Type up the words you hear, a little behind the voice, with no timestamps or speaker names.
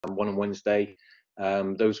one on Wednesday.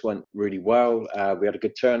 Those went really well. We had a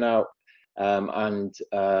good turnout. And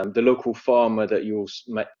the local farmer that you all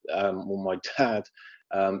met, well, my dad,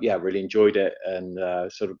 yeah, really enjoyed it, and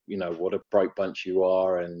sort of, you know, what a bright bunch you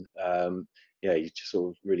are, and yeah, you just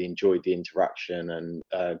sort of really enjoyed the interaction and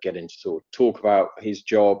getting to sort of talk about his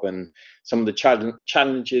job and some of the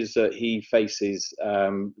challenges that he faces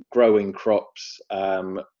growing crops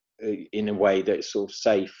in a way that's sort of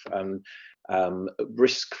safe and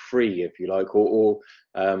risk-free, if you like, or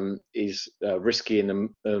is risky in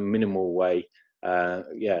a minimal way.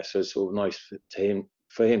 Yeah, so it's sort of nice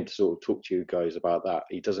for him to sort of talk to you guys about that.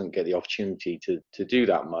 He doesn't get the opportunity to do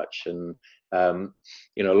that much, and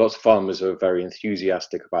you know, lots of farmers are very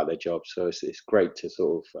enthusiastic about their job, so it's great to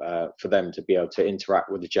sort of for them to be able to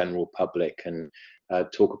interact with the general public and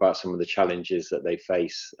talk about some of the challenges that they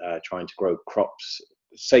face trying to grow crops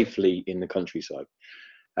safely in the countryside.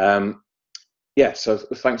 Yeah, so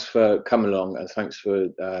thanks for coming along, and thanks for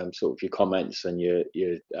sort of your comments and your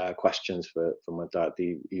questions for my dad.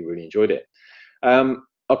 He really enjoyed it.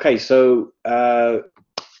 Okay, so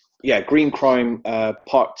yeah, green crime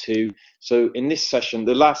part 2. So in this session,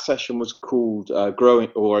 the last session was called growing,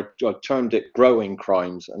 or I termed it growing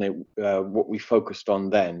crimes, and what we focused on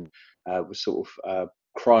then was sort of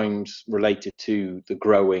crimes related to the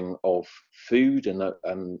growing of food and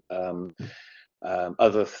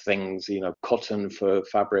other things, you know, cotton for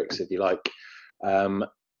fabrics, if you like.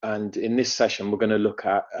 And in this session, we're going to look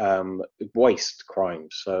at waste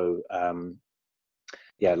crimes. So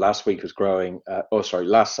yeah, last week was growing,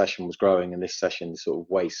 last session was growing, and this session is sort of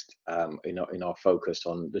waste in our focus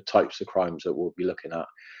on the types of crimes that we'll be looking at.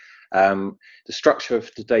 The structure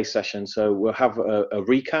of today's session, so we'll have a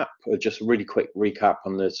recap, or just a really quick recap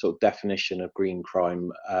on the sort of definition of green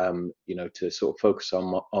crime, you know, to sort of focus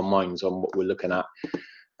our minds on what we're looking at.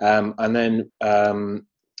 And then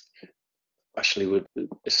actually we'll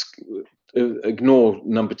ignore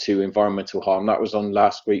number 2, environmental harm. That was on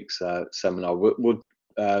last week's seminar. We'll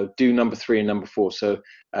do number 3 and number 4. So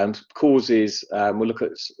causes, we'll look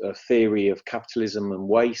at a theory of capitalism and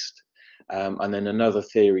waste. And then another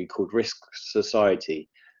theory called risk society.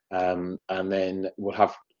 And then we'll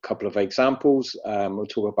have a couple of examples. We'll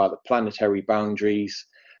talk about the planetary boundaries,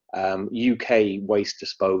 UK waste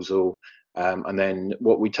disposal, and then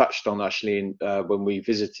what we touched on actually when we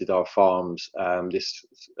visited our farms, this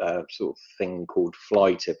sort of thing called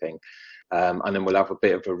fly tipping. And then we'll have a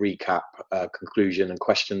bit of a recap, conclusion and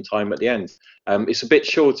question time at the end. It's a bit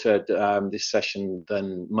shorter this session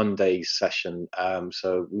than Monday's session,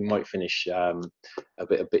 so we might finish a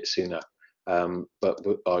bit sooner. But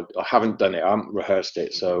I haven't done it, I haven't rehearsed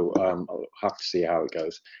it, so I'll have to see how it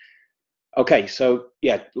goes. Okay, so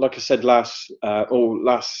yeah, like I said last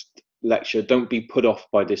lecture, don't be put off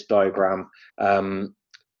by this diagram. You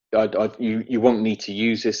won't need to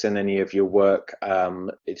use this in any of your work.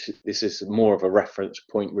 This is more of a reference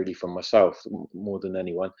point really for myself more than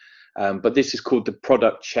anyone. But this is called the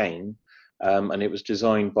product chain, and it was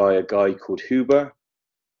designed by a guy called Huber,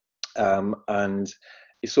 and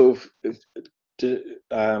it sort of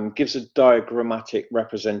gives a diagrammatic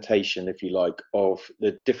representation, if you like, of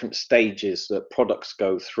the different stages that products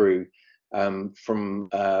go through from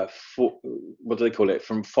what do they call it,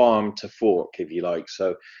 from farm to fork, if you like.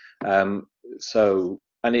 So and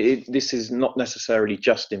this is not necessarily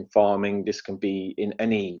just in farming, this can be in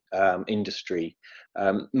any industry.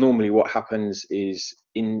 Normally what happens is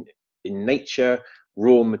in nature,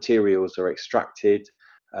 raw materials are extracted,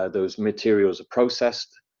 those materials are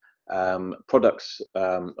processed, products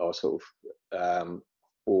are sort of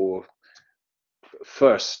or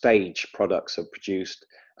first stage products are produced,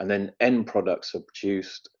 and then end products are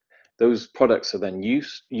produced. Those products are then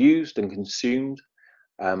used and consumed,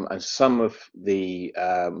 and some of the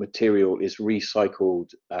material is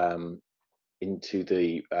recycled into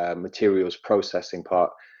the materials processing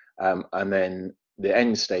part, and then the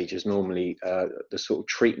end stage is normally the sort of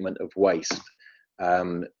treatment of waste,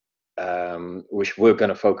 which we're going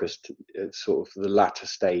to focus to sort of the latter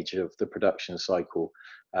stage of the production cycle.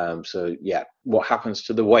 So yeah, what happens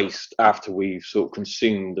to the waste after we've sort of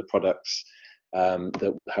consumed the products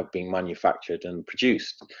that have been manufactured and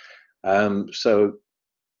produced. So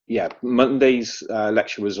yeah, Monday's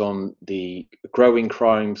lecture was on the growing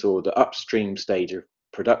crimes, or the upstream stage of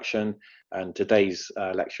production, and today's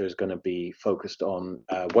lecture is going to be focused on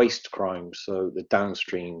waste crimes, so the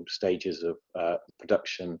downstream stages of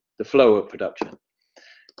production, the flow of production.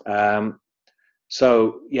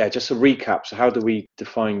 So yeah, just a recap. So how do we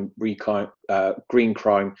define green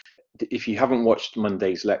crime? if you haven't watched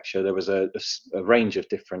Monday's lecture, there was a range of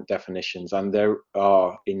different definitions, and there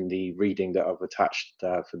are in the reading that I've attached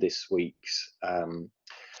for this week's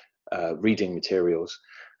reading materials.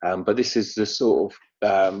 But this is the sort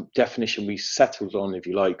of definition we settled on, if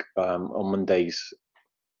you like, on Monday's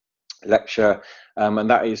lecture, and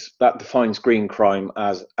that defines green crime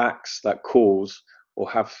as acts that cause or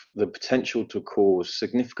have the potential to cause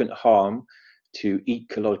significant harm to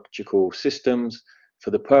ecological systems for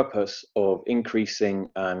the purpose of increasing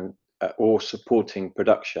and or supporting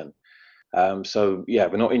production. So yeah,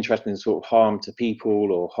 we're not interested in sort of harm to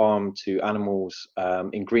people or harm to animals.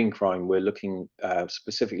 In green crime, we're looking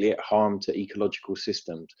specifically at harm to ecological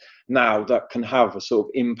systems. Now, that can have a sort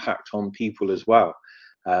of impact on people as well.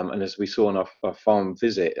 And as we saw on our farm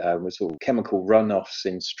visit, with sort of chemical runoffs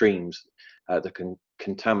in streams that can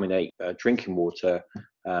contaminate drinking water,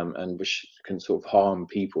 and which can sort of harm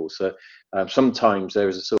people. So sometimes there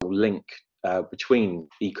is a sort of link between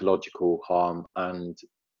ecological harm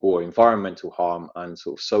or environmental harm and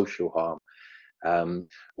sort of social harm,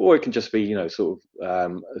 or it can just be, sort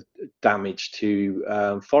of damage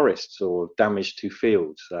to forests or damage to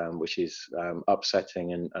fields, which is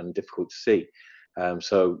upsetting and difficult to see.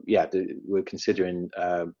 So yeah, we're considering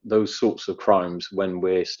those sorts of crimes when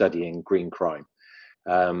we're studying green crime.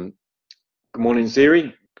 Good morning,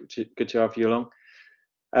 Ziri. Good to have you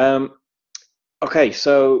along. Okay,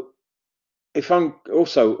 so if I'm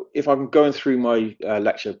going through my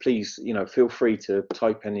lecture, please, feel free to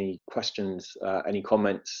type any questions, any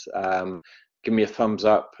comments. Give me a thumbs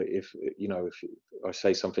up if I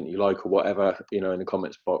say something you like or whatever, in the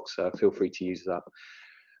comments box. Feel free to use that.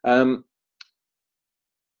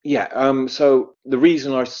 So the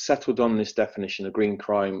reason I settled on this definition of green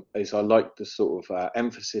crime is I like the sort of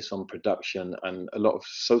emphasis on production, and a lot of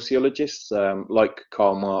sociologists, like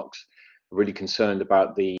Karl Marx, are really concerned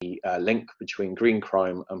about the link between green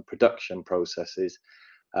crime and production processes.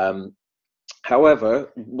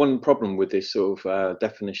 However, one problem with this sort of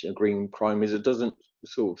definition of green crime is it doesn't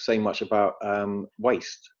sort of say much about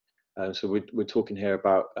waste. So we're talking here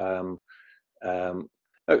about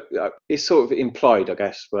it's sort of implied, I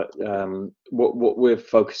guess, but what we're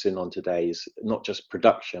focusing on today is not just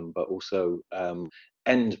production, but also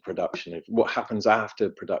end production, what happens after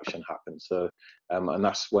production happens. So, and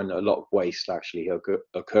that's when a lot of waste actually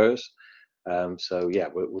occurs. So yeah,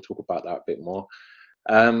 we'll talk about that a bit more.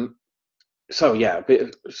 So yeah,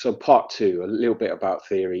 so part two, a little bit about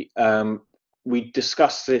theory. We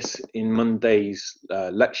discussed this in Monday's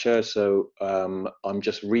lecture, so I'm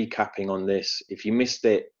just recapping on this. If you missed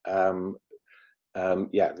it,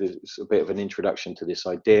 yeah, there's a bit of an introduction to this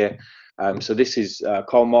idea. So this is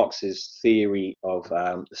Karl Marx's theory of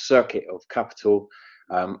the circuit of capital,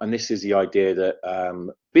 and this is the idea that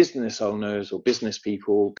business owners or business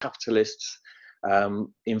people, capitalists,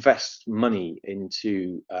 invest money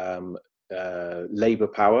into labor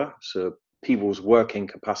power, so people's working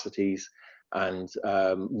capacities, and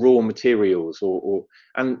raw materials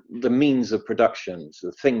and the means of production, so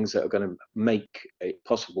the things that are going to make it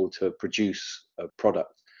possible to produce a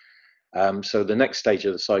product. So the next stage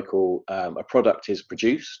of the cycle, a product is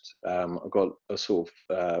produced. I've got a sort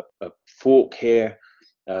of a fork here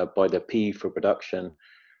by the P for production.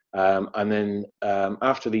 And then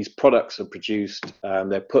after these products are produced,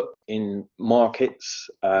 they're put in markets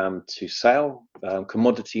to sell,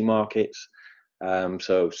 commodity markets.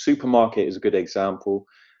 So supermarket is a good example.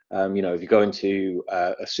 If you go into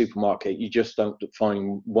a supermarket, you just don't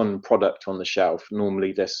find one product on the shelf.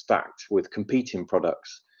 Normally they're stacked with competing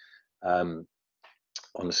products on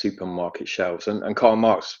the supermarket shelves. And Karl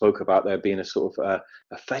Marx spoke about there being a sort of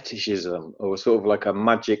a fetishism, or sort of like a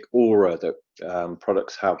magic aura that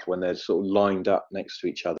products have when they're sort of lined up next to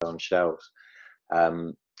each other on shelves.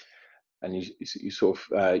 And you sort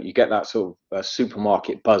of you get that sort of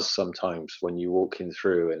supermarket buzz sometimes when you're walking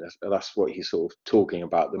through, and that's what he's sort of talking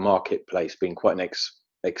about, the marketplace being quite an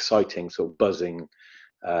exciting sort of buzzing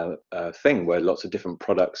thing where lots of different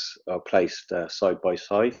products are placed side by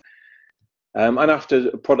side. And after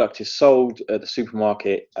a product is sold at the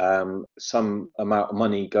supermarket, some amount of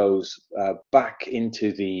money goes back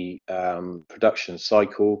into the production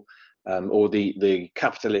cycle. Or the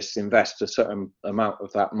capitalists invest a certain amount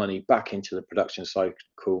of that money back into the production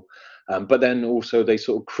cycle, but then also they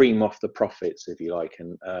sort of cream off the profits, if you like,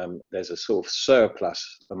 and there's a sort of surplus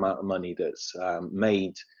amount of money that's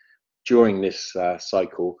made during this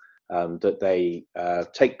cycle that they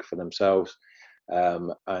take for themselves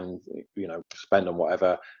and spend on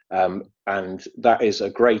whatever, and that is a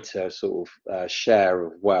greater sort of share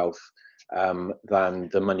of wealth than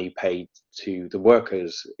the money paid to the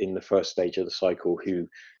workers in the first stage of the cycle, who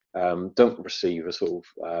don't receive a sort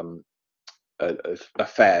of a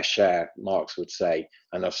fair share, Marx would say,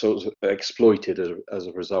 and are sort of exploited as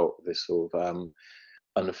a result of this sort of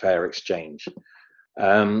unfair exchange.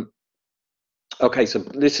 Okay, so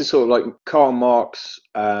this is sort of like Karl Marx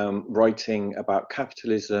writing about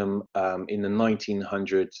capitalism in the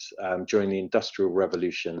 1900s during the Industrial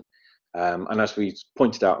Revolution. And as we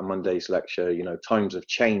pointed out in Monday's lecture, times have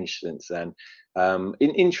changed since then.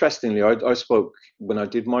 Interestingly, I spoke when I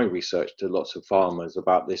did my research to lots of farmers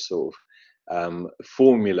about this sort of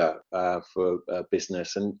formula for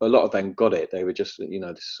business, and a lot of them got it. They were just,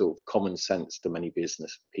 this sort of common sense to many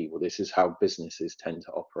business people. This is how businesses tend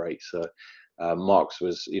to operate. So Marx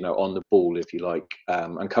was, on the ball, if you like,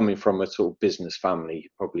 and coming from a sort of business family,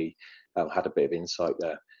 probably had a bit of insight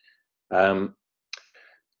there.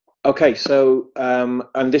 Okay, so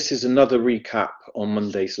and this is another recap on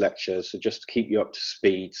Monday's lecture, so just to keep you up to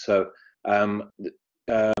speed. So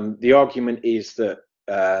the argument is that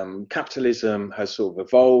capitalism has sort of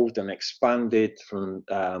evolved and expanded from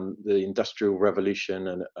the Industrial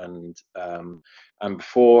Revolution and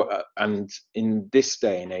before, and in this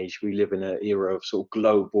day and age we live in an era of sort of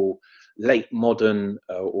global, late modern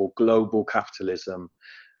or global capitalism,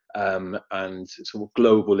 and sort of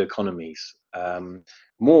global economies.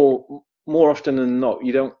 More often than not,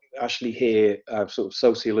 you don't actually hear sort of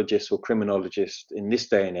sociologists or criminologists in this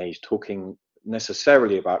day and age talking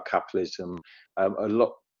necessarily about capitalism. A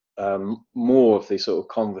lot more of the sort of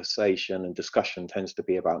conversation and discussion tends to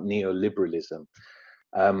be about neoliberalism,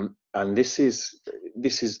 and this is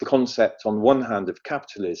the concept on one hand of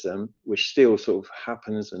capitalism, which still sort of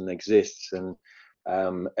happens and exists and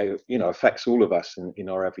affects all of us in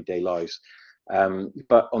our everyday lives.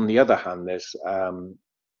 But on the other hand, there's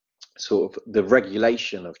sort of the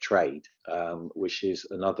regulation of trade, which is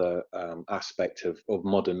another aspect of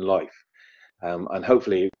modern life. And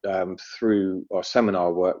hopefully through our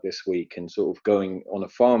seminar work this week and sort of going on a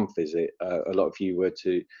farm visit, a lot of you were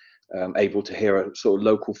able to hear a sort of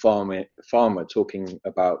local farmer talking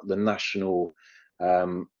about the national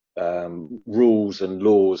rules and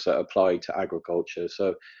laws that apply to agriculture.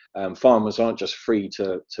 So farmers aren't just free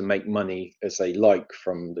to make money as they like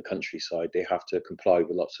from the countryside. They have to comply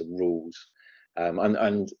with lots of rules.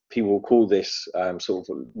 And people call this sort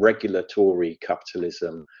of regulatory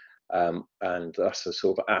capitalism. And that's a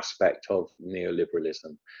sort of aspect of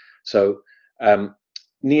neoliberalism. So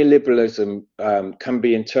neoliberalism can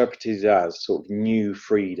be interpreted as sort of new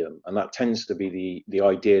freedom, and that tends to be the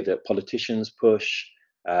idea that politicians push,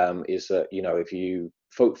 is that, if you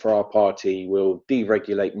vote for our party, we'll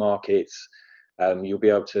deregulate markets, you'll be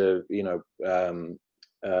able to,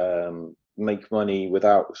 make money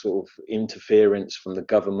without sort of interference from the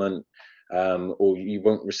government, or you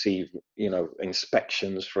won't receive,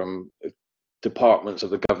 inspections from departments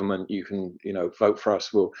of the government. You can, vote for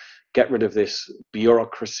us. We'll get rid of this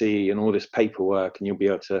bureaucracy and all this paperwork, and you'll be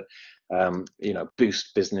able to,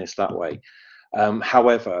 boost business that way.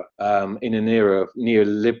 However, in an era of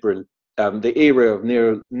neoliberal, the era of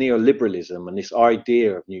neoliberalism and this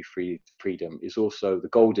idea of new freedom is also the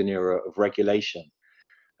golden era of regulation.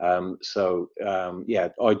 The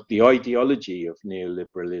ideology of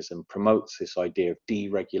neoliberalism promotes this idea of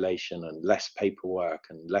deregulation and less paperwork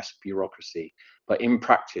and less bureaucracy. But in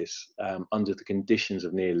practice, under the conditions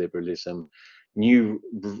of neoliberalism,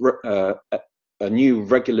 a new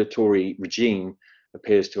regulatory regime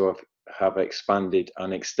appears to have expanded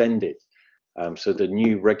and extended. So the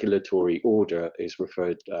new regulatory order is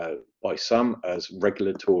referred by some as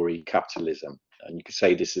regulatory capitalism. And you could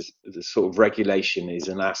say this is the sort of regulation is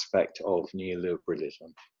an aspect of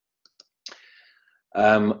neoliberalism.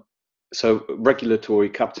 So regulatory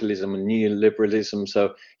capitalism and neoliberalism.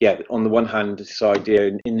 So yeah, on the one hand, this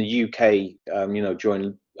idea in the UK,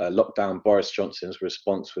 during lockdown, Boris Johnson's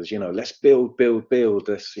response was, let's build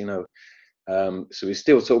this, so we're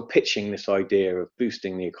still sort of pitching this idea of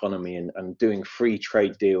boosting the economy and doing free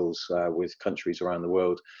trade deals with countries around the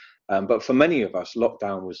world. But for many of us,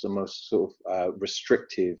 lockdown was the most sort of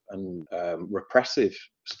restrictive and repressive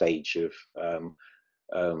stage of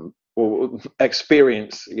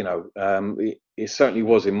experience. It certainly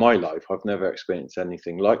was in my life. I've never experienced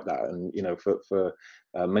anything like that. And, for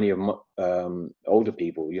many of my older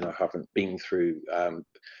people, haven't been through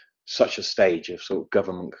such a stage of sort of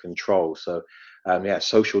government control. So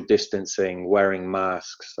social distancing, wearing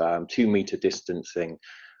masks, 2-meter distancing,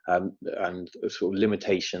 and sort of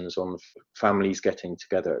limitations on families getting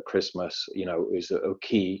together at Christmas, is a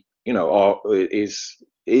key,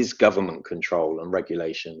 is government control and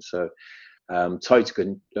regulation. So tight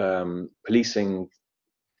policing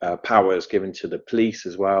powers given to the police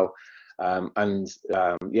as well.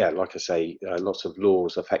 Yeah, like I say, lots of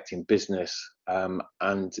laws affecting business,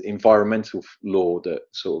 and environmental law that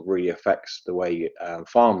sort of really affects the way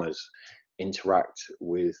farmers interact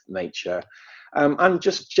with nature. And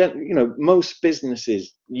just most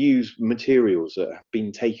businesses use materials that have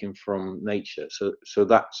been taken from nature, so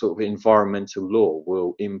that sort of environmental law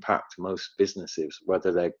will impact most businesses,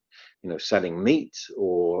 whether they're selling meat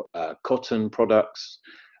or cotton products.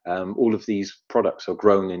 All of these products are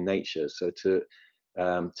grown in nature, so to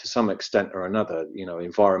some extent or another,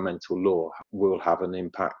 environmental law will have an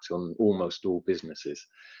impact on almost all businesses.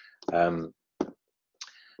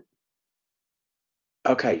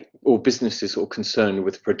 Okay, all businesses are concerned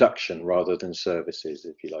with production rather than services,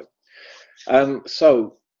 if you like.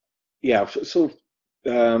 So, yeah, I've sort of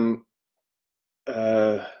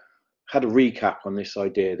had a recap on this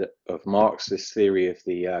idea of Marx, this theory of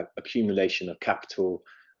the accumulation of capital,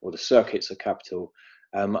 or the circuits of capital.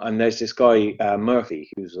 And there's this guy, Murphy,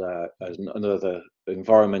 who's another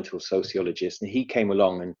environmental sociologist, and he came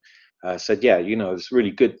along and said, yeah, it's really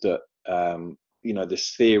good that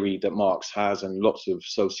this theory that Marx has, and lots of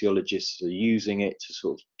sociologists are using it to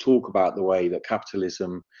sort of talk about the way that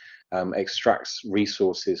capitalism extracts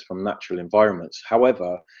resources from natural environments.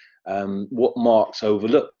 However, what Marx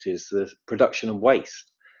overlooked is the production of waste.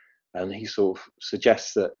 And he sort of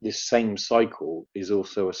suggests that this same cycle is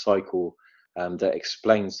also a cycle that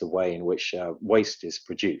explains the way in which waste is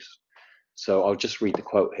produced. So I'll just read the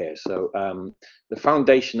quote here. So the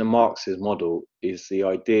foundation of Marx's model is the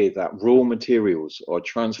idea that raw materials are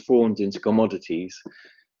transformed into commodities,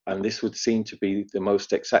 and this would seem to be the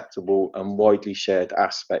most acceptable and widely shared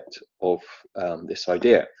aspect of this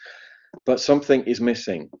idea. But something is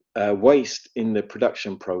missing. Waste in the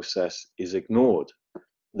production process is ignored.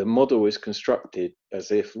 The model is constructed as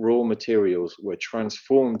if raw materials were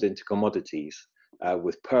transformed into commodities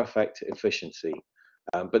with perfect efficiency.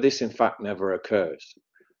 But this in fact never occurs.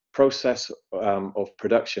 Process of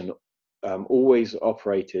production always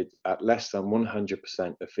operated at less than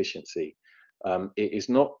 100% efficiency. It is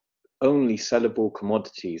not only sellable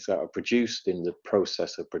commodities that are produced in the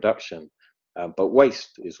process of production, but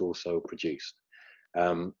waste is also produced.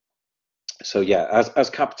 So yeah, as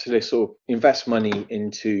capitalists sort of invest money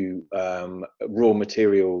into raw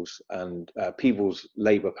materials and people's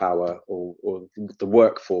labor power, or the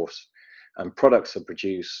workforce, and products are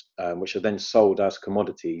produced, which are then sold as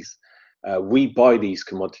commodities. We buy these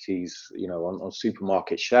commodities, on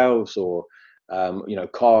supermarket shelves, or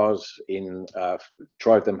cars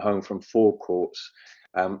drive them home from forecourts.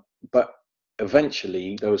 But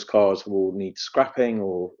eventually, those cars will need scrapping,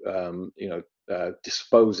 or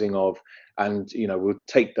disposing of, and we'll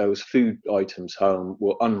take those food items home,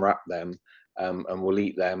 we'll unwrap them, and we'll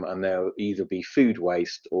eat them, and they'll either be food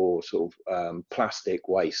waste or sort of plastic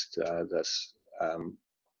waste that's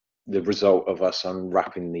the result of us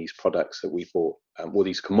unwrapping these products that we bought, or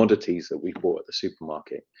these commodities that we bought at the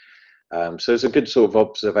supermarket. So it's a good sort of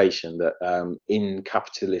observation that in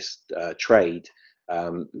capitalist trade,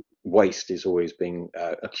 waste is always being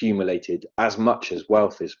accumulated as much as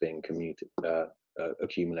wealth is being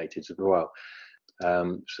accumulated as well.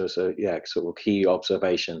 So yeah, sort of key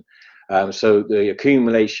observation. So the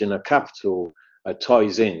accumulation of capital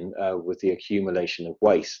ties in with the accumulation of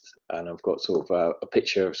waste, and I've got sort of a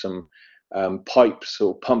picture of some pipes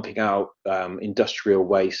sort of pumping out industrial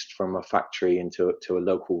waste from a factory into a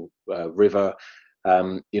local river.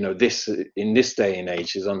 This in this day and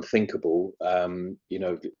age is unthinkable.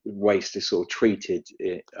 Waste is sort of treated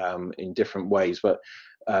in different ways, but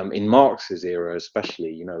in Marx's era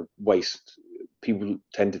especially, waste, people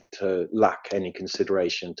tended to lack any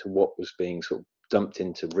consideration to what was being sort of dumped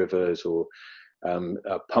into rivers or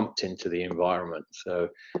pumped into the environment. So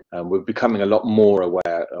we're becoming a lot more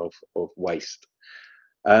aware of waste.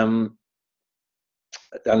 And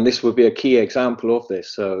this would be a key example of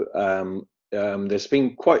this. So there's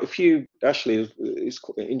been quite a few, actually. It's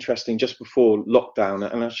quite interesting, just before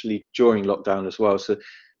lockdown and actually during lockdown as well. So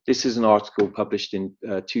this is an article published in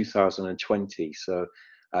 2020. So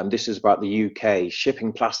this is about the UK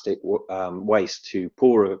shipping plastic waste to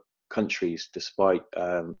poorer countries, despite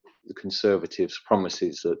the Conservatives'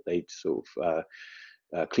 promises that they'd sort of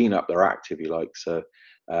clean up their act, if you like. So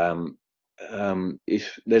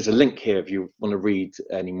if there's a link here if you want to read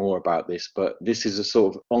any more about this, but this is a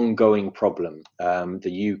sort of ongoing problem.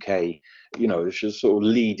 The UK, it's a sort of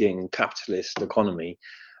leading capitalist economy,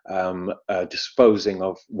 disposing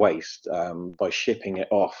of waste by shipping it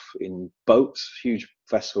off in boats, huge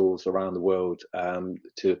vessels around the world,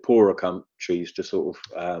 to poorer countries to sort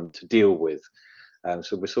of to deal with.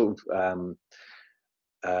 So we're sort of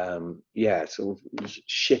yeah, sort of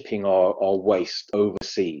shipping our waste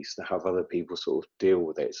overseas to have other people sort of deal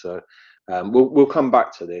with it. So we'll come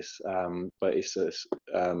back to this, but it's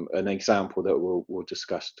an example that we'll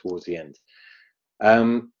discuss towards the end.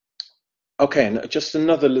 Okay, and just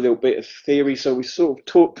another little bit of theory. So we sort of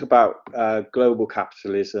talked about global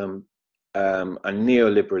capitalism and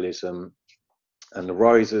neoliberalism and the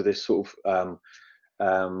rise of this sort of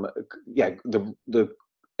yeah, the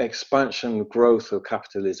expansion growth of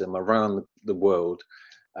capitalism around the world,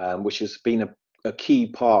 which has been a key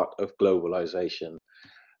part of globalization,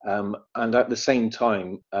 and at the same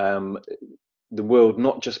time, the world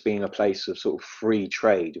not just being a place of sort of free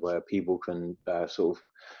trade where people can sort of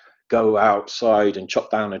go outside and chop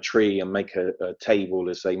down a tree and make a table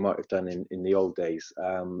as they might have done in the old days.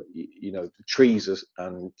 You know, trees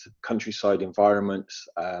and countryside environments,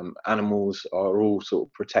 animals are all sort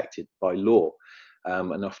of protected by law.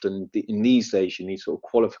 And often in these days you need sort of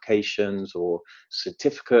qualifications or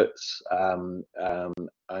certificates, and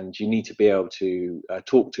you need to be able to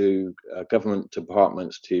talk to government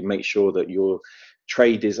departments to make sure that your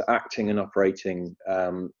trade is acting and operating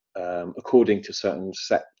according to certain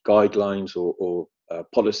set guidelines or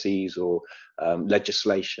policies or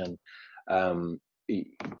legislation,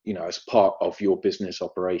 you know, as part of your business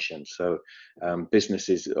operation. So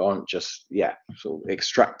businesses aren't just sort of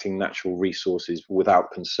extracting natural resources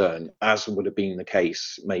without concern, as would have been the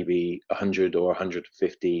case maybe 100 or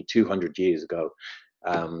 150, 200 years ago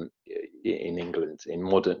in England,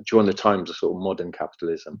 during the times of sort of modern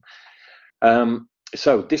capitalism.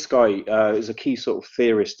 So this guy is a key sort of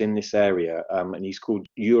theorist in this area, and he's called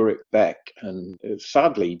Ulrich Beck, and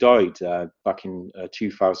sadly died back in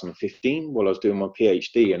 2015 while I was doing my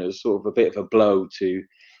PhD, and it was sort of a bit of a blow to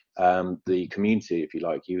the community, if you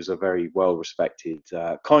like. He was a very well-respected,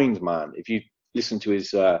 kind man. If you listen to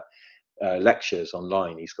his lectures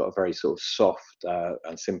online, he's got a very sort of soft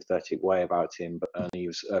and sympathetic way about him, and he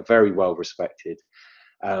was very well-respected.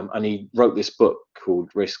 And he wrote this book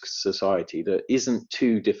called Risk Society that isn't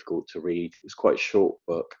too difficult to read. It's quite a short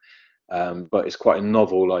book, but it's quite a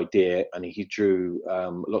novel idea, and he drew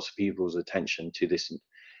lots of people's attention to this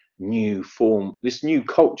new form, this new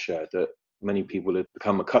culture that many people had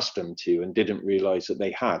become accustomed to and didn't realize that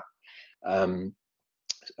they had. And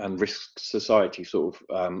Risk Society sort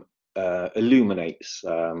of illuminates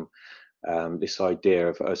this idea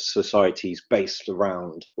of societies based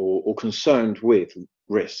around or concerned with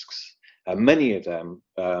risks, many of them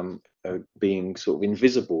being sort of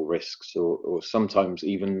invisible risks, or sometimes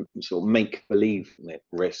even sort of make-believe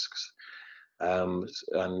risks. And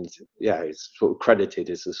yeah, it's sort of credited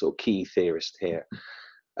as the sort of key theorist here.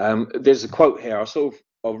 There's a quote here.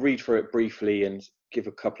 I'll read through it briefly and give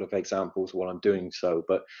a couple of examples while I'm doing so.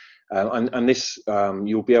 But and this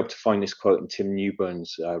you'll be able to find this quote in Tim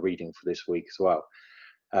Newburn's reading for this week as well.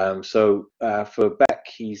 So for Beck,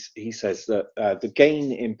 he says that the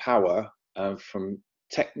gain in power from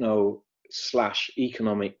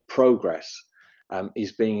techno/economic progress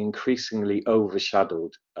is being increasingly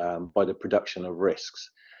overshadowed by the production of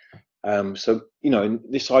risks. So, you know,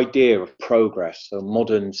 this idea of progress, so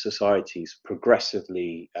modern societies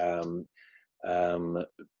progressively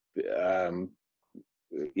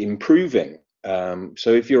improving.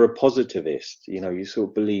 So if you're a positivist, you know, you sort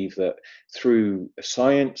of believe that through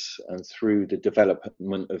science and through the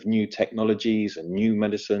development of new technologies and new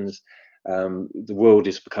medicines, the world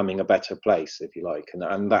is becoming a better place, if you like,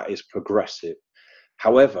 and that is progressive.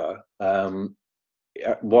 However,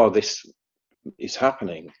 while this is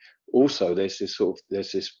happening, also there's this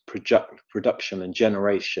production and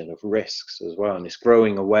generation of risks as well, and this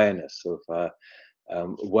growing awareness of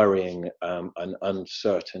worrying and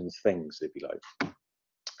uncertain things, if you like,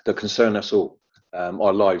 that concern us all.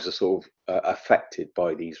 Our lives are sort of affected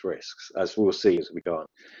by these risks, as we'll see as we go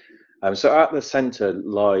on. So at the centre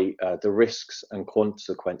lie the risks and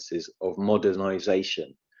consequences of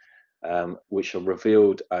modernisation, which are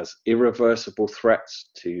revealed as irreversible threats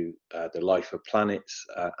to the life of planets,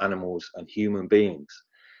 animals and human beings.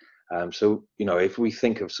 So, you know, if we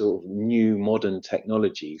think of sort of new modern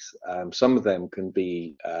technologies, some of them can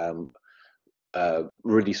be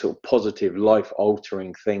really sort of positive,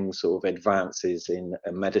 life-altering things, sort of advances in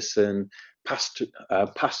medicine,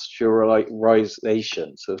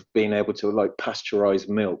 pasteurization, so being able to like pasteurize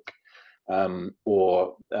milk,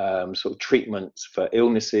 or sort of treatments for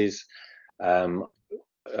illnesses,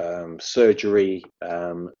 surgery.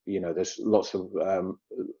 You know, there's lots of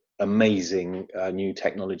amazing new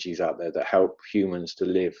technologies out there that help humans to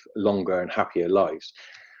live longer and happier lives.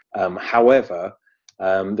 However,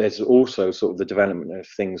 There's also sort of the development of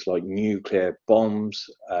things like nuclear bombs,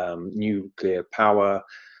 nuclear power,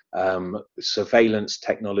 surveillance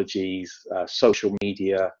technologies, social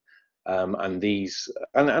media,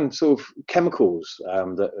 and sort of chemicals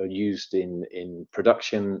that are used in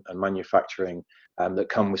production and manufacturing, that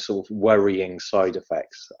come with sort of worrying side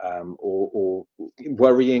effects, or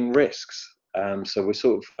worrying risks. So we're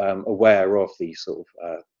sort of aware of these sort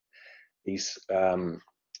of these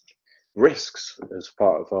risks as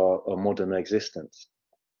part of our modern existence.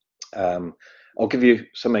 I'll give you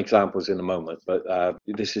some examples in a moment, but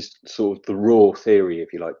this is sort of the raw theory,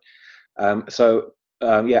 if you like.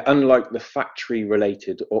 Yeah, unlike the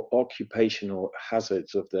factory-related or occupational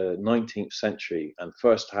hazards of the 19th century and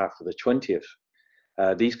first half of the 20th,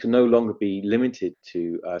 these can no longer be limited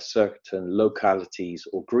to certain localities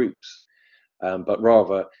or groups, but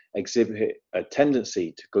rather exhibit a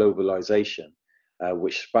tendency to globalization,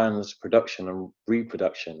 which spans production and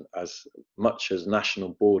reproduction as much as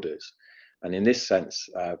national borders, and in this sense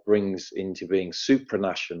brings into being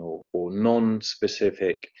supranational or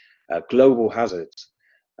non-specific global hazards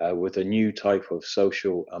with a new type of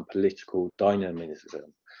social and political dynamism.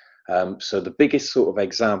 So the biggest sort of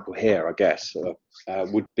example here, I guess,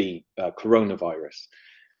 would be coronavirus.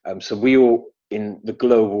 So we all, in the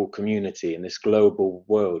global community, in this global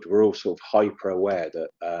world, we're all sort of hyper aware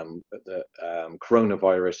that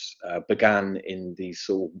coronavirus began in these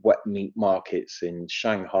sort of wet meat markets in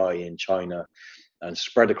Shanghai in China and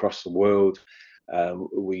spread across the world.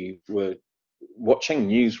 We were watching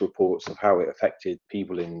news reports of how it affected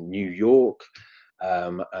people in New York,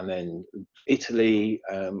 and then Italy,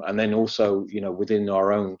 and then also, within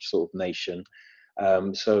our own sort of nation.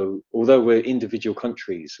 So although we're individual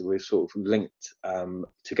countries, we're sort of linked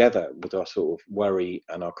together with our sort of worry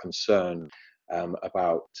and our concern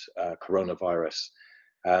about coronavirus.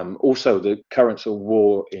 Also, the current sort of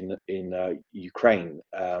war in Ukraine.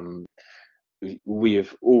 We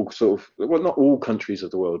have all sort of, well, not all countries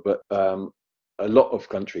of the world, but a lot of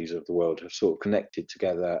countries of the world have sort of connected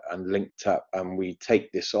together and linked up, and we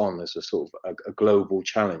take this on as a sort of a global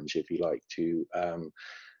challenge, if you like, to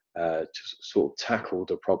sort of tackle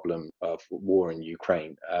the problem of war in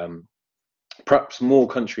Ukraine. Perhaps more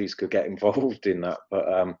countries could get involved in that, but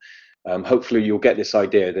hopefully you'll get this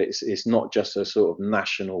idea that it's not just a sort of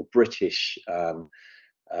national British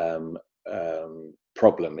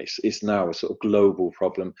problem. It's now a sort of global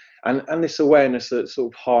problem, and this awareness that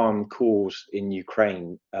sort of harm caused in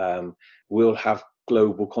Ukraine will have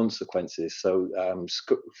global consequences. So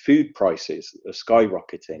food prices are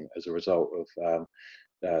skyrocketing as a result of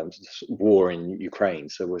war in Ukraine.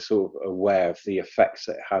 So we're sort of aware of the effects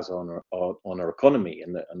that it has on our economy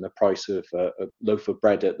and the price of a loaf of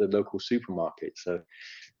bread at the local supermarket. So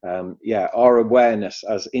yeah, our awareness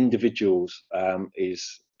as individuals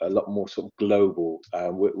is a lot more sort of global.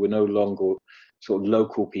 We're no longer sort of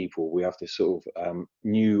local people. We have this sort of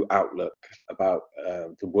new outlook about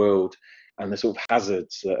the world and the sort of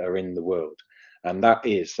hazards that are in the world. And that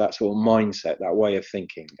sort of mindset, that way of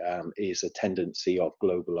thinking, is a tendency of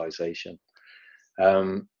globalization.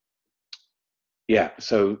 Yeah,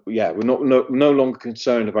 so yeah, we're no longer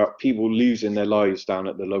concerned about people losing their lives down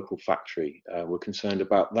at the local factory. We're concerned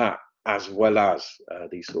about that, as well as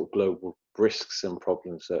these sort of global risks and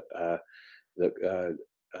problems that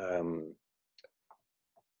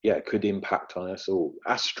yeah, could impact on us all.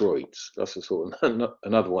 Asteroids, that's a sort of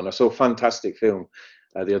another one. I saw a fantastic film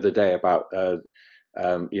the other day about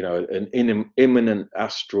an imminent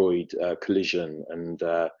asteroid collision, and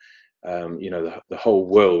the whole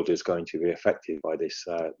world is going to be affected by this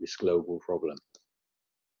global problem.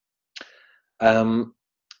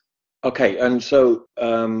 Okay, and so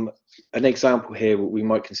an example here we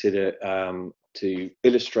might consider to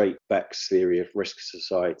illustrate Beck's theory of risk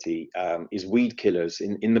society is weed killers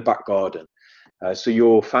in the back garden. So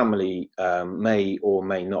your family may or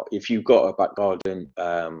may not, if you've got a back garden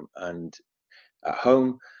and at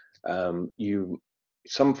home,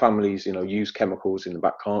 some families use chemicals in the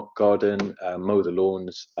back garden, mow the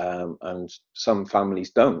lawns, and some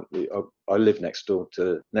families don't. I live next door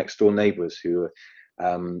to neighbours who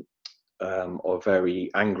are very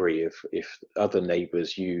angry if other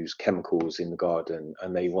neighbours use chemicals in the garden,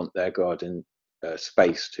 and they want their garden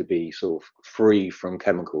space to be sort of free from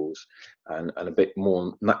chemicals and a bit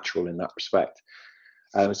more natural in that respect.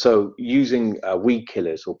 So using weed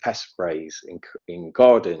killers or pest sprays in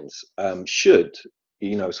gardens should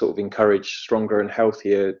sort of encourage stronger and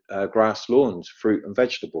healthier grass lawns, fruit and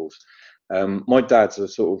vegetables. My dad's a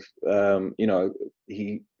sort of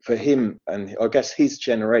for him and I guess his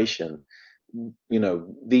generation,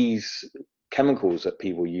 these chemicals that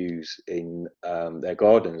people use in their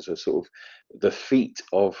gardens are sort of the feat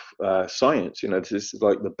of science. You know, this is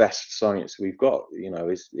like the best science we've got. You know,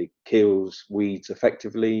 it kills weeds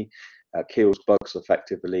effectively, kills bugs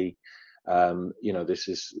effectively. You know, this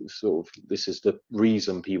is the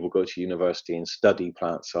reason people go to university and study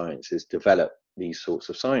plant science, is develop these sorts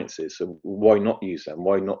of sciences. So why not use them?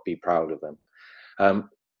 Why not be proud of them?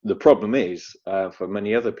 The problem is, for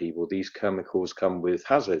many other people, these chemicals come with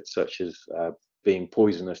hazards, such as being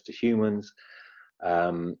poisonous to humans.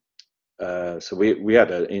 So we had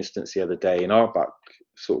an instance the other day in our back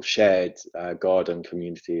sort of shared garden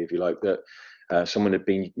community, if you like, that someone had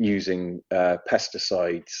been using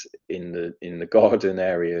pesticides in the garden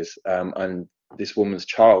areas, and this woman's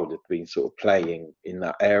child had been sort of playing in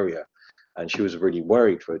that area, and she was really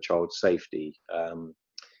worried for her child's safety.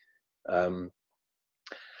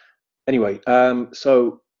 Anyway,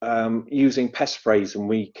 using pest sprays and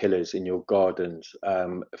weed killers in your gardens,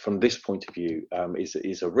 from this point of view,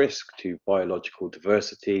 is a risk to biological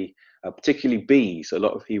diversity, particularly bees. A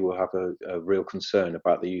lot of people have a real concern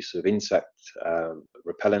about the use of insect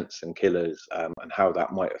repellents and killers, and how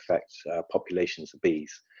that might affect populations of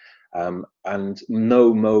bees. And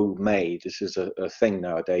no mow May, this is a thing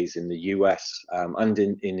nowadays in the US and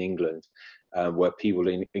in England, where people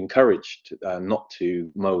are encouraged not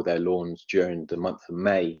to mow their lawns during the month of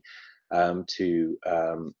May, to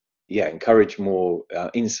encourage more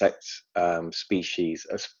insect species,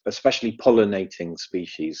 especially pollinating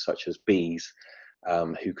species such as bees,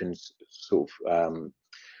 who can sort of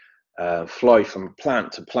fly from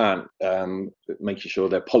plant to plant, making sure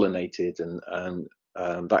they're pollinated, and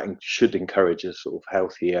that should encourage a sort of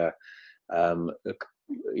healthier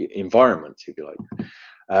environment, if you like.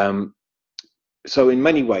 So in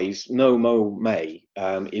many ways, no mow May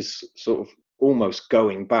is sort of almost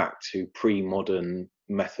going back to pre-modern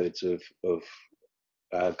methods of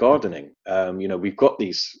gardening. You know, we've got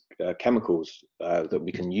these chemicals that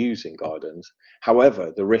we can use in gardens.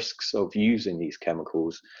 However, the risks of using these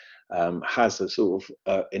chemicals has a sort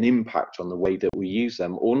of an impact on the way that we use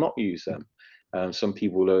them or not use them. Some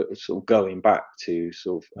people are sort of going back to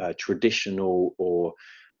sort of traditional or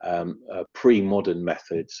pre-modern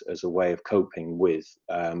methods as a way of coping with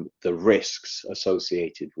the risks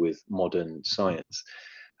associated with modern science.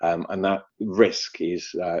 And that risk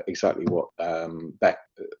is exactly what Beck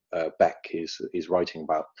is writing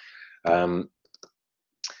about.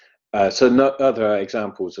 So no other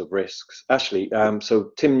examples of risks. Actually, so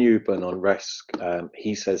Tim Newburn on risk,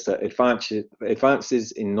 he says that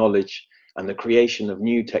advances in knowledge and the creation of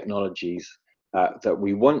new technologies that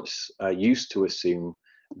we once used to assume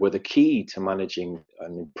were the key to managing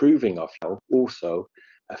and improving our health, also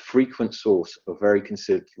a frequent source of very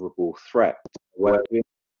considerable threat. We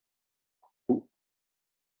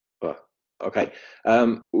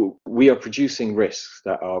are producing risks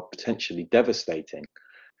that are potentially devastating.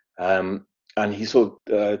 And he sort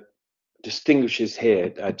of distinguishes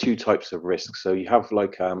here two types of risks. So you have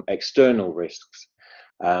like external risks.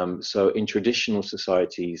 So in traditional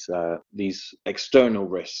societies, these external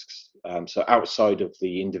risks, so outside of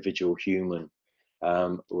the individual human,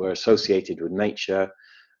 were associated with nature.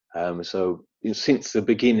 So since the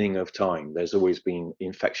beginning of time, there's always been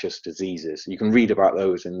infectious diseases. You can read about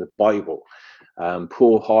those in the Bible.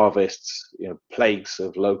 Poor harvests, you know, plagues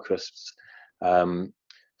of locusts,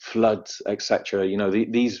 floods, etc. You know,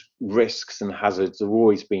 these risks and hazards have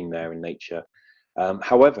always been there in nature.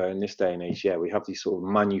 However, in this day and age, we have these sort of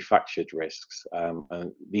manufactured risks,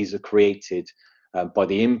 and these are created by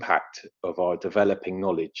the impact of our developing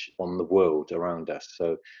knowledge on the world around us.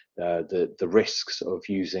 So the risks of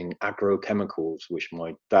using agrochemicals, which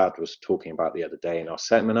my dad was talking about the other day in our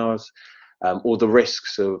seminars, or the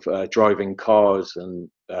risks of driving cars and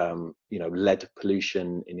you know, lead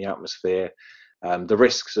pollution in the atmosphere, the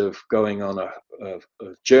risks of going on a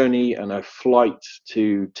journey and a flight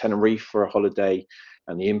to Tenerife for a holiday,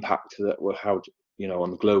 and the impact that will have, you know,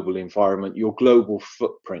 on the global environment. Your global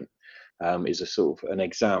footprint is a sort of an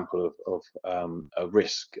example of a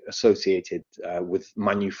risk associated with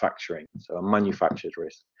manufacturing, so a manufactured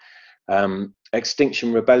risk.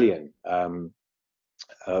 Extinction Rebellion,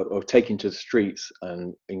 of taking to the streets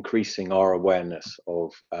and increasing our awareness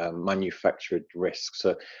of manufactured risks,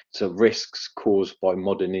 so risks caused by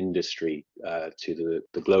modern industry to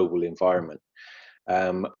the global environment.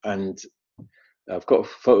 And I've got a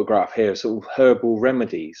photograph here, sort of herbal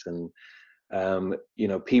remedies, and you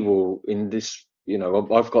know, people in this, you know,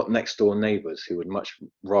 I've got next door neighbours who would much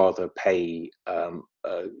rather pay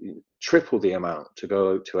triple the amount to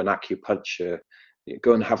go to an acupuncture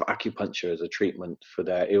go and have acupuncture as a treatment for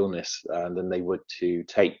their illness than they would to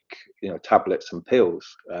take, tablets and pills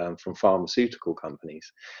from pharmaceutical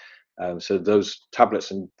companies. So those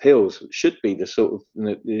tablets and pills should be the sort of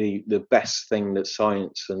the best thing that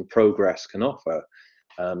science and progress can offer.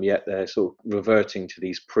 Yet they're sort of reverting to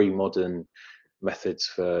these pre-modern methods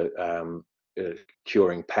for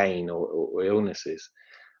curing pain or illnesses.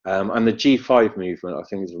 And the G5 movement, I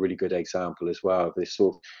think, is a really good example as well of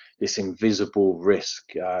this invisible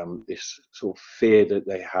risk, this sort of fear that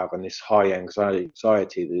they have, and this high anxiety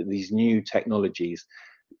that these new technologies,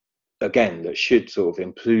 again, that should sort of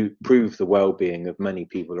improve the well-being of many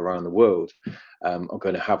people around the world, are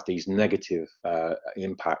going to have these negative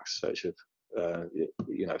impacts, such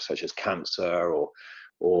as cancer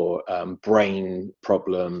or brain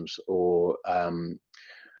problems, or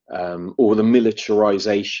the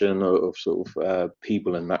militarization of sort of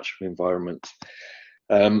people and natural environments.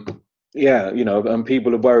 And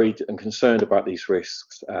people are worried and concerned about these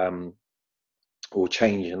risks, or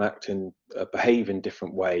change and act and behave in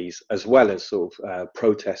different ways, as well as sort of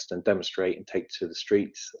protest and demonstrate and take to the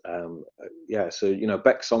streets. So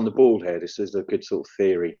Beck's on the ball here. This is a good sort of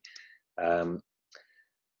theory. On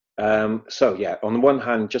the one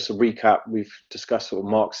hand, just a recap, we've discussed sort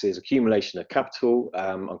of Marx's accumulation of capital,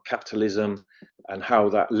 on capitalism, and how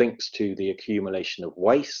that links to the accumulation of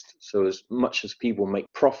waste. So as much as people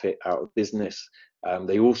make profit out of business,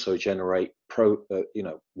 they also generate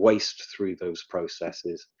waste through those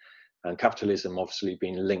processes. And capitalism obviously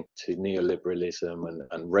being linked to neoliberalism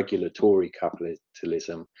and regulatory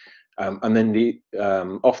capitalism. And then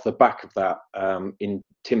off the back of that, in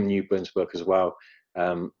Tim Newburn's book as well,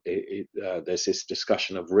 there's this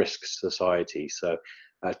discussion of risk society. So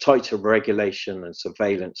tighter regulation and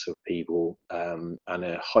surveillance of people, and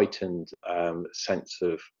a heightened sense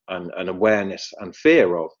of and awareness and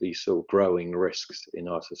fear of these sort of growing risks in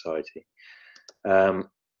our society.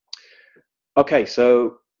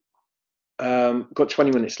 Got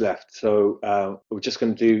 20 minutes left, so we're just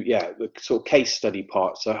going to do the sort of case study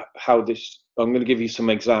part. So I'm going to give you some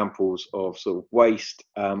examples of sort of waste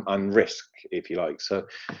and risk, if you like. So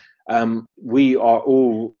we are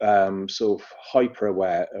all sort of hyper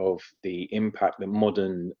aware of the impact that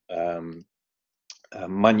modern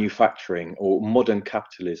manufacturing or modern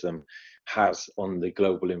capitalism has on the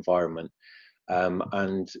global environment.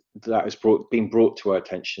 And that has been brought to our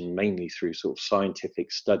attention mainly through sort of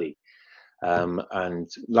scientific study. And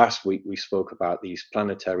last week we spoke about these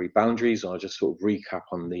planetary boundaries. I'll just sort of recap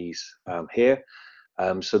on these here.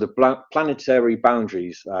 So the planetary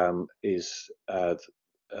boundaries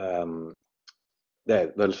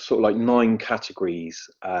there's sort of like 9 categories,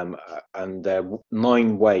 and there are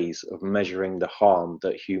 9 ways of measuring the harm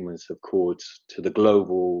that humans have caused to the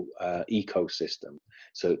global ecosystem.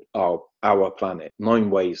 So our planet, 9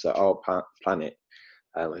 ways that our planet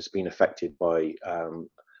has been affected by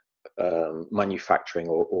manufacturing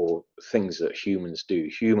or things that humans do,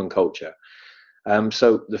 human culture.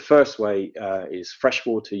 So the first way is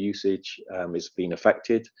freshwater usage is being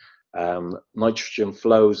affected. Nitrogen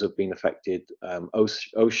flows have been affected.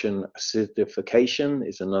 Ocean acidification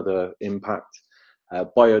is another impact.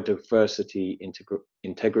 Biodiversity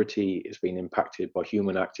integrity is being impacted by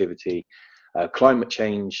human activity. Climate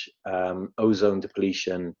change, ozone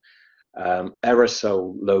depletion,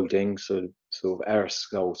 aerosol loading, so sort of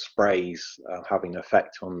aerosol sprays having an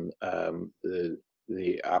effect on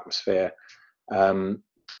the atmosphere,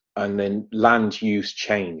 and then land use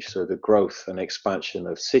change, so the growth and expansion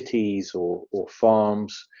of cities or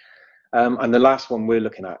farms. And the last one we're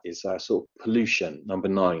looking at is sort of pollution, number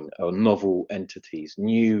 9, or novel entities,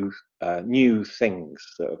 new things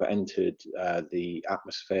that have entered the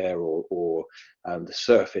atmosphere or the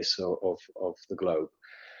surface of the globe.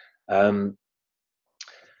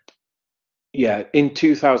 In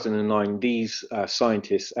 2009, these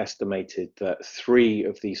scientists estimated that 3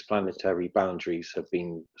 of these planetary boundaries have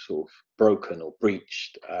been sort of broken or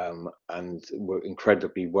breached, and were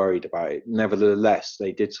incredibly worried about it. Nevertheless,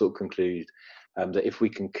 they did sort of conclude that if we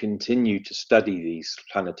can continue to study these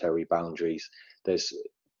planetary boundaries,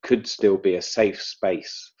 could still be a safe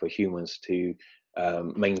space for humans to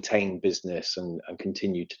maintain business and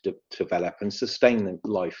continue to develop and sustain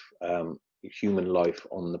life, human life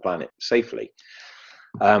on the planet safely.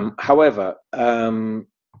 However, a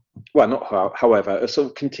sort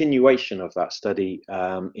of continuation of that study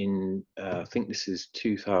in I think this is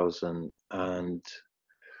 2000 and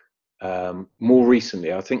more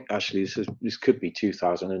recently, I think actually this could be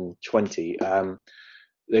 2020.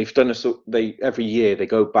 They've done every year they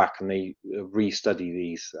go back and they restudy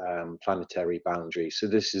these planetary boundaries. So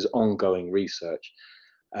this is ongoing research.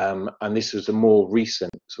 And this was a more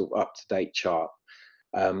recent sort of up-to-date chart.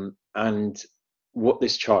 And what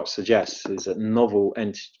this chart suggests is that novel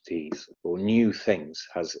entities or new things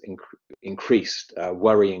has increased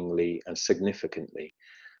worryingly and significantly.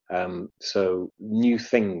 So new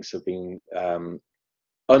things have been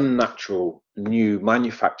unnatural, new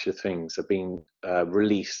manufactured things have been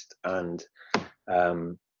released and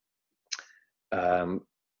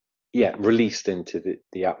released into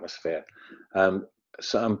the atmosphere.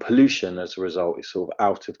 And pollution as a result is sort of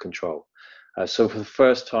out of control. So for the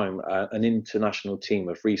first time, an international team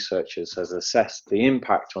of researchers has assessed the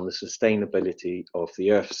impact on the sustainability of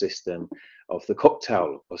the Earth system of the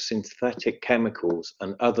cocktail of synthetic chemicals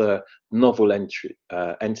and other novel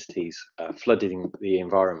entities flooding the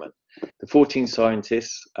environment. The 14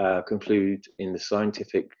 scientists conclude in the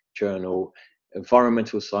scientific journal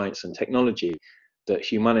Environmental Science and Technology that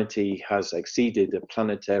humanity has exceeded the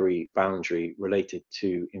planetary boundary related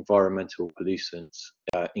to environmental pollutants,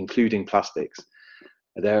 including plastics.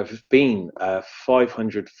 There have been a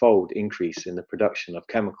 500-fold increase in the production of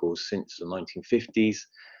chemicals since the 1950s.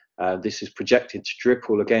 This is projected to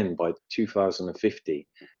triple again by 2050,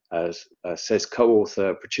 as says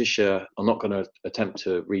co-author Patricia, I'm not going to attempt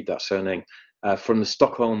to read that surname, from the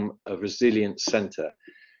Stockholm Resilience Centre.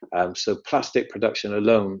 So plastic production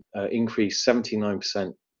alone increased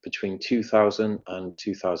 79% between 2000 and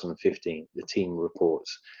 2015, the team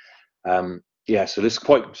reports. So there's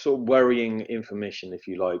quite sort of worrying information, if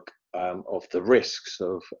you like, of the risks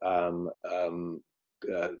of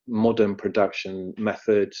modern production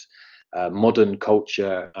methods, modern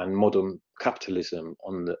culture, and modern capitalism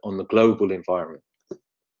on the global environment.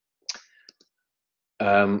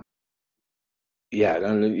 And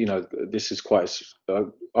this is quite.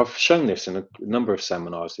 I've shown this in a number of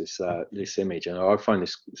seminars. This image, and I find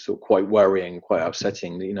this sort of quite worrying, quite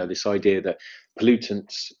upsetting. This idea that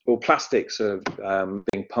pollutants or plastics are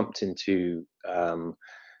being pumped into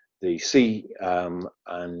the sea, and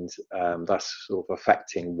that's sort of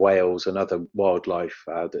affecting whales and other wildlife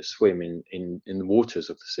that swim in the waters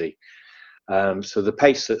of the sea. So the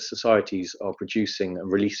pace that societies are producing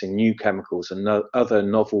and releasing new chemicals and other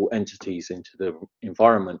novel entities into the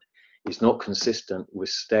environment is not consistent with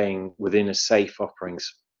staying within a safe operating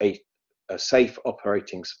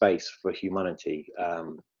space for humanity,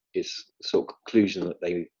 is the sort of conclusion that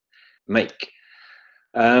they make.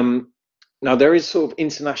 Now, there is sort of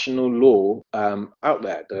international law out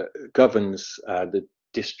there that governs the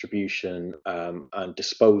distribution and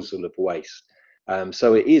disposal of waste.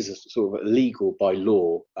 So it is sort of illegal by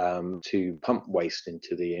law to pump waste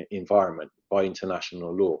into the environment by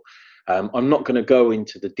international law. I'm not going to go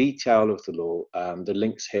into the detail of the law. The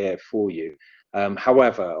link's here for you.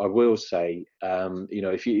 However, I will say,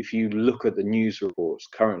 if you look at the news reports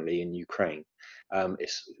currently in Ukraine,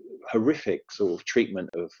 it's horrific sort of treatment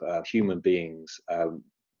of human beings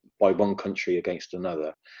by one country against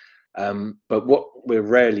another. But what we're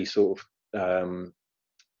rarely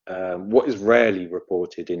what is rarely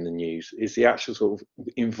reported in the news is the actual sort of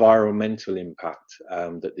environmental impact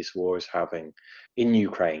that this war is having in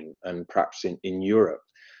Ukraine and perhaps in Europe.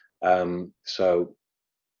 So,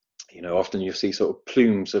 often you see sort of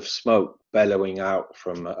plumes of smoke bellowing out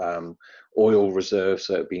from oil reserves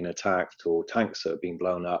that have been attacked or tanks that have been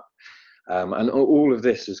blown up. And all of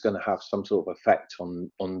this is going to have some sort of effect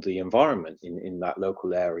on the environment in that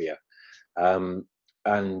local area.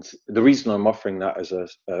 And the reason I'm offering that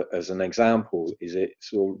as an example is it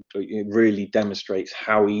really demonstrates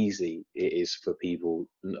how easy it is for people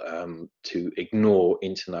to ignore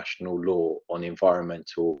international law on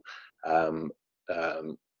environmental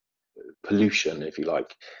pollution, if you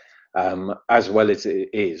like, as well as it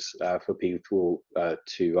is for people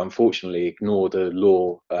to unfortunately ignore the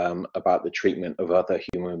law about the treatment of other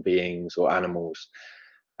human beings or animals.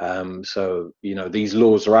 So these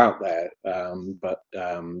laws are out there, but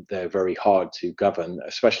they're very hard to govern,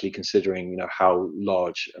 especially considering how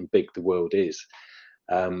large and big the world is.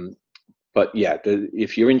 But yeah,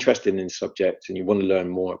 if you're interested in this subject and you want to learn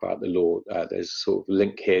more about the law, there's sort of a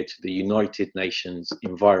link here to the United Nations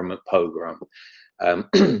Environment Programme,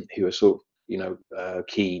 who are sort of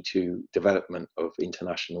key to development of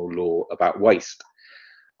international law about waste.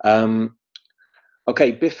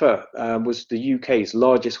 Okay, Biffa was the UK's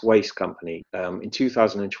largest waste company. In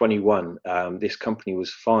 2021, this company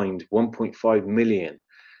was fined 1.5 million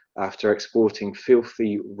after exporting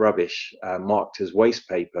filthy rubbish marked as waste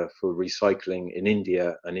paper for recycling in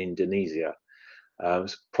India and Indonesia.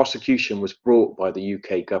 Prosecution was brought by the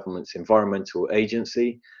UK government's environmental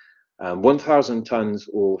agency, 1,000 tons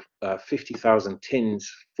or 50,000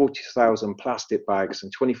 tins, 40,000 plastic bags,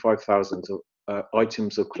 and 25,000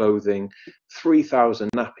 items of clothing, 3,000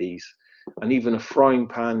 nappies, and even a frying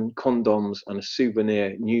pan, condoms, and a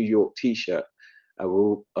souvenir New York t-shirt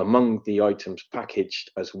were among the items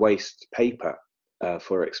packaged as waste paper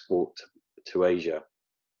for export to Asia.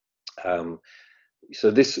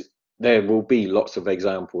 So there will be lots of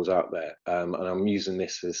examples out there, and I'm using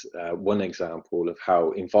this as one example of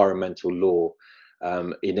how environmental law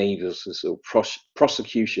enables the sort of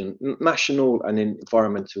prosecution, national and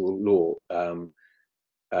environmental law,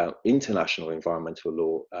 international environmental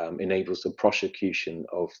law enables the prosecution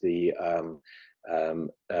of the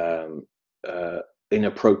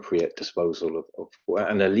inappropriate disposal of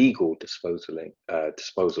and illegal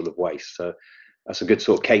disposal of waste. So that's a good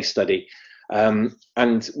sort of case study.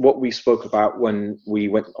 And what we spoke about when we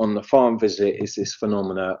went on the farm visit is this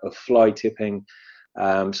phenomena of fly tipping.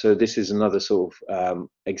 So this is another sort of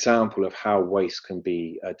example of how waste can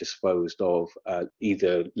be disposed of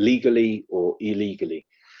either legally or illegally.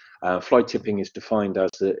 Fly tipping is defined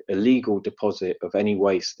as the illegal deposit of any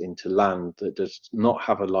waste into land that does not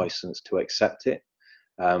have a license to accept it.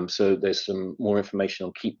 So there's some more information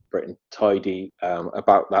on Keep Britain Tidy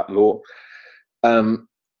about that law. In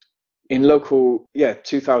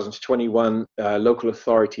 2000 to 21, local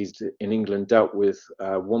authorities in England dealt with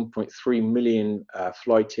 1.3 million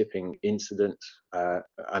fly tipping incidents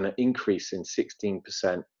and an increase in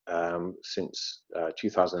 16% since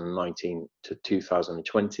 2019 to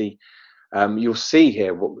 2020. You'll see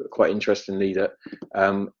here, quite interestingly, that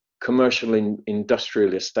commercial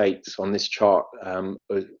industrial estates on this chart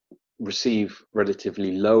receive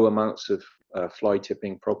relatively low amounts of fly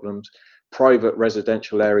tipping problems. Private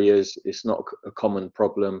residential areas, it's not a common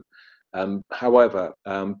problem. However,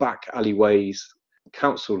 back alleyways,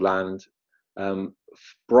 council land,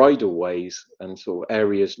 bridleways, and sort of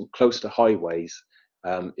areas close to highways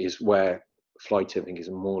is where fly tipping is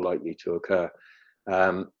more likely to occur.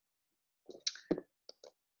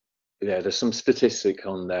 Yeah, there's some statistic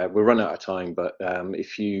on there. We'll run out of time, but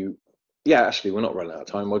actually, we're not running out of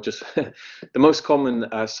time. We'll just the most common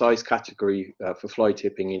size category for fly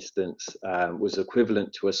tipping incidents was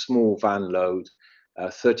equivalent to a small van load,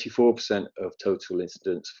 34% of total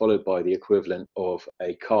incidents, followed by the equivalent of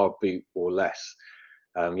a car boot or less.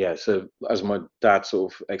 So as my dad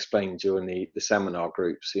sort of explained during the seminar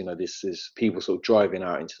groups, this is people sort of driving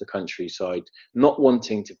out into the countryside, not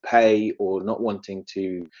wanting to pay or not wanting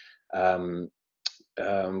to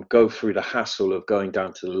go through the hassle of going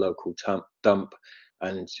down to the local dump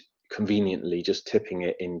and conveniently just tipping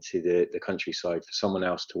it into the countryside for someone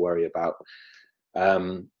else to worry about.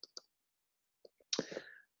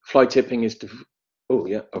 Fly tipping is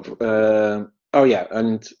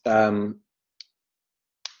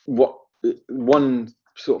one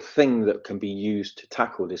sort of thing that can be used to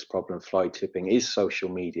tackle this problem of fly tipping is social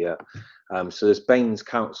media. So there's Baines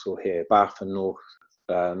Council here, Bath and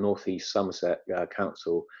North East Somerset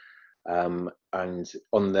Council, and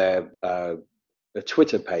on their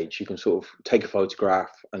Twitter page you can sort of take a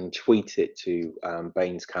photograph and tweet it to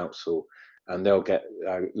Baines Council, and they'll get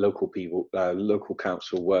local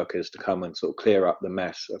council workers to come and sort of clear up the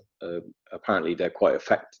mess. Apparently they're quite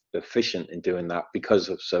efficient in doing that because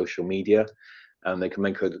of social media, and they can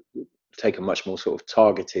take a much more sort of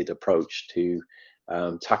targeted approach to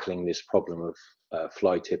tackling this problem of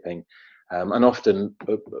fly tipping. And often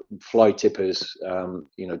fly tippers,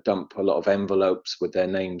 dump a lot of envelopes with their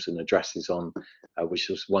names and addresses on, which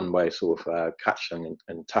is one way of sort of catching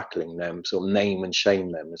and tackling them, sort of name and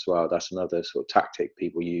shame them as well. That's another sort of tactic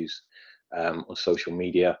people use on social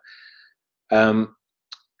media. And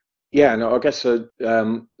I guess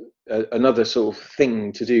another sort of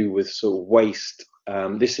thing to do with sort of waste,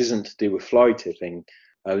 this isn't to do with fly tipping,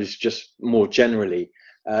 it's just more generally,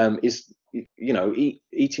 is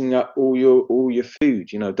eating up all your food.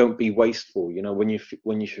 Don't be wasteful. When you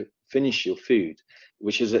finish your food,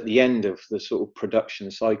 which is at the end of the sort of production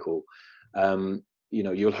cycle,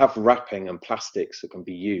 you'll have wrapping and plastics that can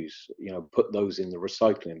be used. Put those in the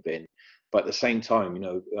recycling bin, but at the same time,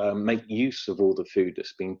 make use of all the food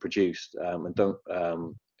that's being produced, and don't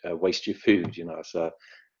waste your food. So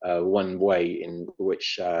one way in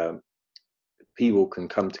which people can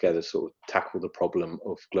come together, sort of tackle the problem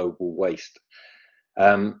of global waste.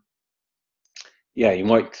 You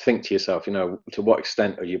might think to yourself, to what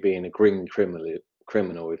extent are you being a green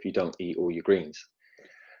criminal if you don't eat all your greens?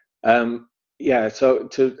 So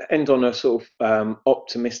to end on a sort of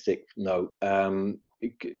optimistic note,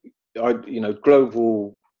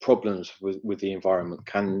 global problems with the environment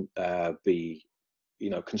can be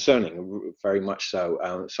concerning, very much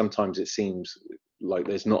so. Sometimes it seems like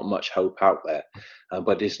there's not much hope out there,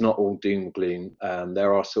 but it's not all doom and gloom.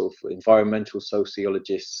 There are sort of environmental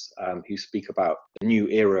sociologists who speak about a new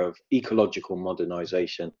era of ecological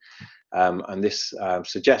modernization, and this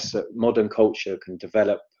suggests that modern culture can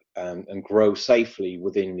develop and grow safely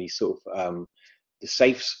within these sort of the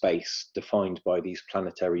safe space defined by these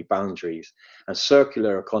planetary boundaries. And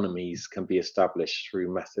circular economies can be established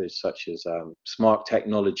through methods such as smart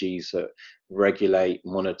technologies that regulate,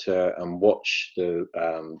 monitor, and watch the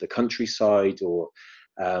countryside, or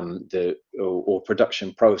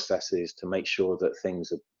production processes to make sure that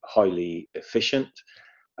things are highly efficient.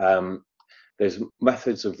 There's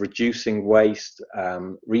methods of reducing waste,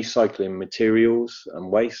 recycling materials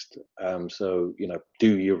and waste. So,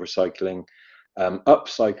 do your recycling.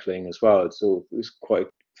 Upcycling as well. It's quite a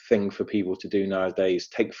thing for people to do nowadays.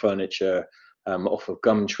 Take furniture off of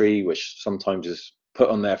Gumtree, which sometimes is put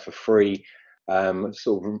on there for free,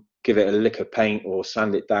 sort of give it a lick of paint or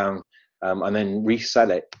sand it down, and then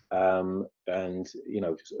resell it. And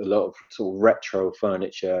a lot of sort of retro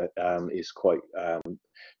furniture is quite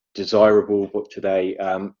desirable. But today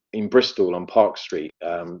in Bristol on Park Street,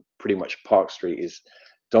 pretty much Park Street is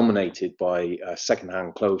dominated by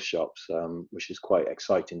second-hand clothes shops, which is quite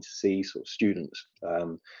exciting to see. Sort of students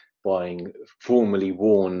buying formerly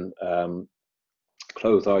worn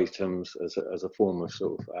clothes items as a form of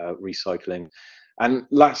sort of recycling. And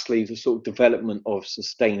lastly, the sort of development of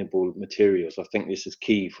sustainable materials. I think this is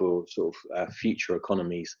key for sort of future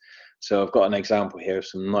economies. So I've got an example here of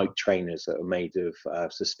some Nike trainers that are made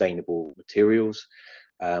of sustainable materials.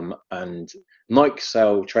 And Nike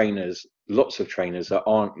sell trainers, lots of trainers that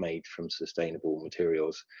aren't made from sustainable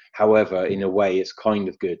materials. However, in a way, it's kind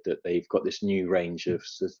of good that they've got this new range of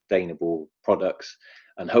sustainable products.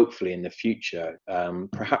 And hopefully in the future,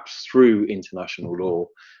 perhaps through international law,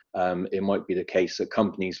 it might be the case that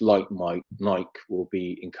companies like Nike will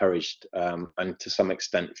be encouraged and to some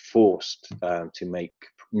extent forced to make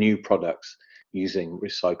new products using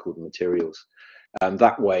recycled materials.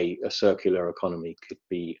 That way, a circular economy could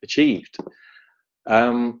be achieved.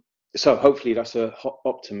 So hopefully that's an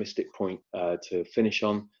optimistic point to finish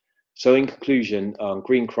on. So in conclusion,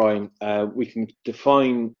 green crime, we can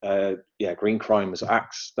define green crime as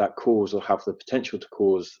acts that cause or have the potential to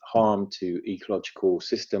cause harm to ecological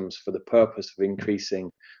systems for the purpose of increasing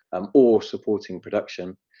or supporting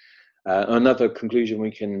production. Another conclusion we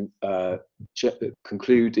can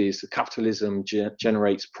conclude is that capitalism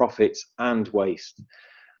generates profits and waste.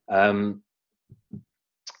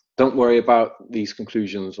 Don't worry about these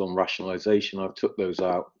conclusions on rationalization. I've took those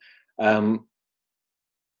out.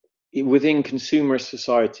 Within consumerist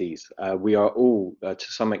societies, we are all, to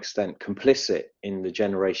some extent, complicit in the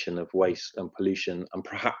generation of waste and pollution, and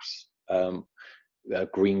perhaps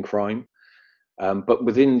green crime. But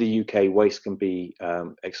within the UK, waste can be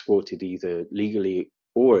exported either legally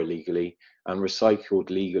or illegally, and recycled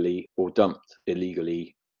legally or dumped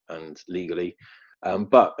illegally and legally.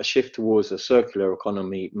 But a shift towards a circular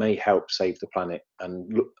economy may help save the planet, and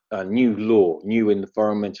new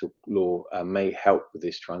environmental law may help with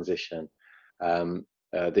this transition.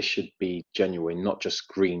 This should be genuine, not just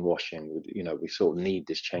greenwashing. We sort of need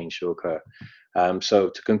this change to occur. So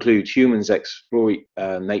to conclude, humans exploit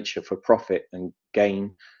nature for profit and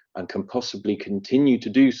gain, and can possibly continue to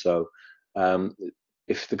do so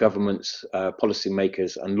if the government's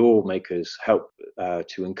policymakers and lawmakers help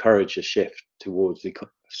to encourage a shift towards the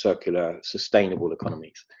circular, sustainable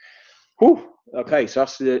economies. Whew. Okay, so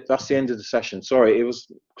that's the end of the session. Sorry, it was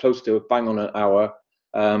close to bang on an hour.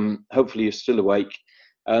 Hopefully you're still awake.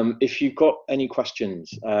 If you've got any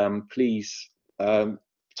questions, please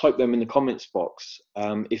type them in the comments box.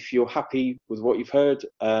 If you're happy with what you've heard,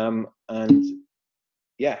 and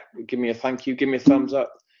yeah, give me a thank you, give me a thumbs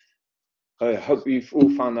up. I hope you've all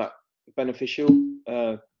found that beneficial.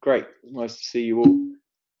 Great, nice to see you all.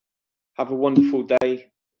 Have a wonderful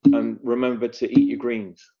day, and remember to eat your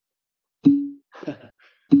greens.